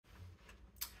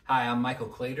Hi, I'm Michael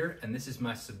Claytor, and this is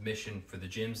my submission for the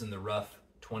Gyms in the Rough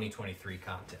 2023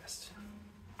 contest.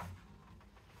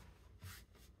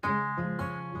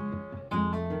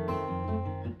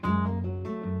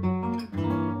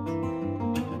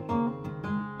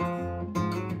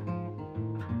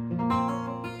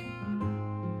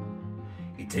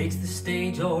 He takes the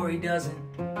stage or he doesn't.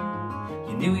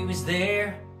 You knew he was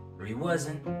there or he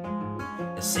wasn't.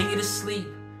 They'll sing you to sleep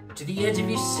to the edge of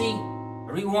your seat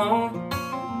or he won't.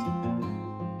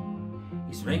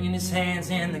 He's wringing his hands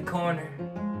in the corner,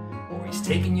 or he's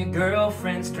taking your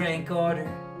girlfriend's drink order.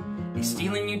 He's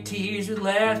stealing your tears with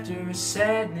laughter or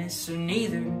sadness or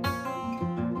neither.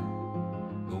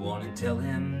 Go on and tell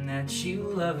him that you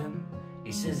love him.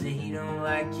 He says that he don't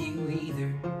like you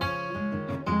either.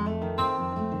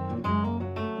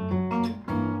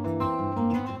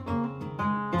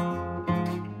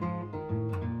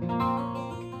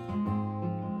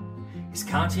 His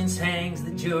conscience hangs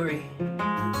the jury.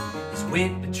 His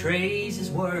wit betrays his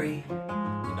worry.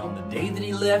 And on the day that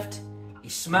he left, he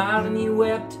smiled and he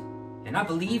wept, and I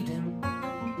believed him.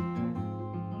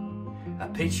 I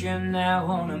picture him now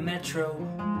on a metro,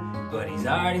 but he's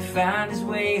already found his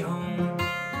way home.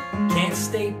 Can't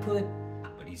stay put,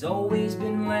 but he's always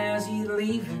been lousy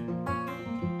leaving.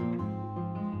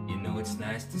 You know it's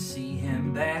nice to see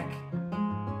him back,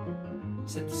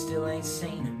 except I still ain't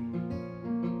seen him.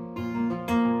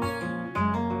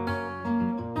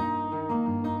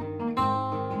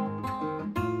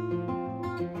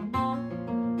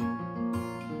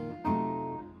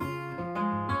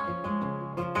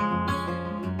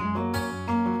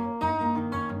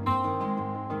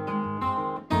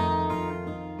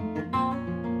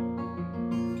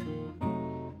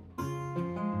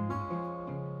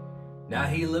 Now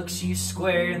he looks you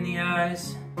square in the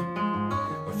eyes,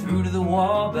 or through to the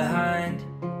wall behind.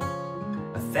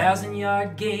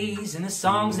 1,000-yard gaze, and the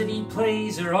songs that he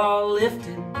plays are all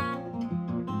lifted.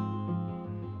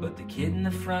 But the kid in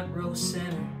the front row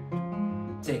center,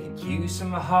 taking cues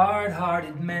from a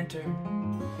hard-hearted mentor,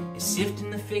 is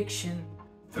sifting the fiction,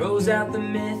 throws out the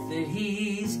myth that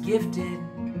he's gifted.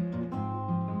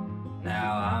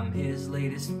 Now I'm his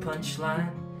latest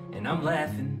punchline, and I'm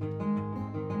laughing.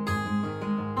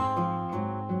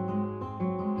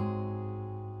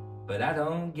 But I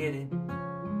don't get it.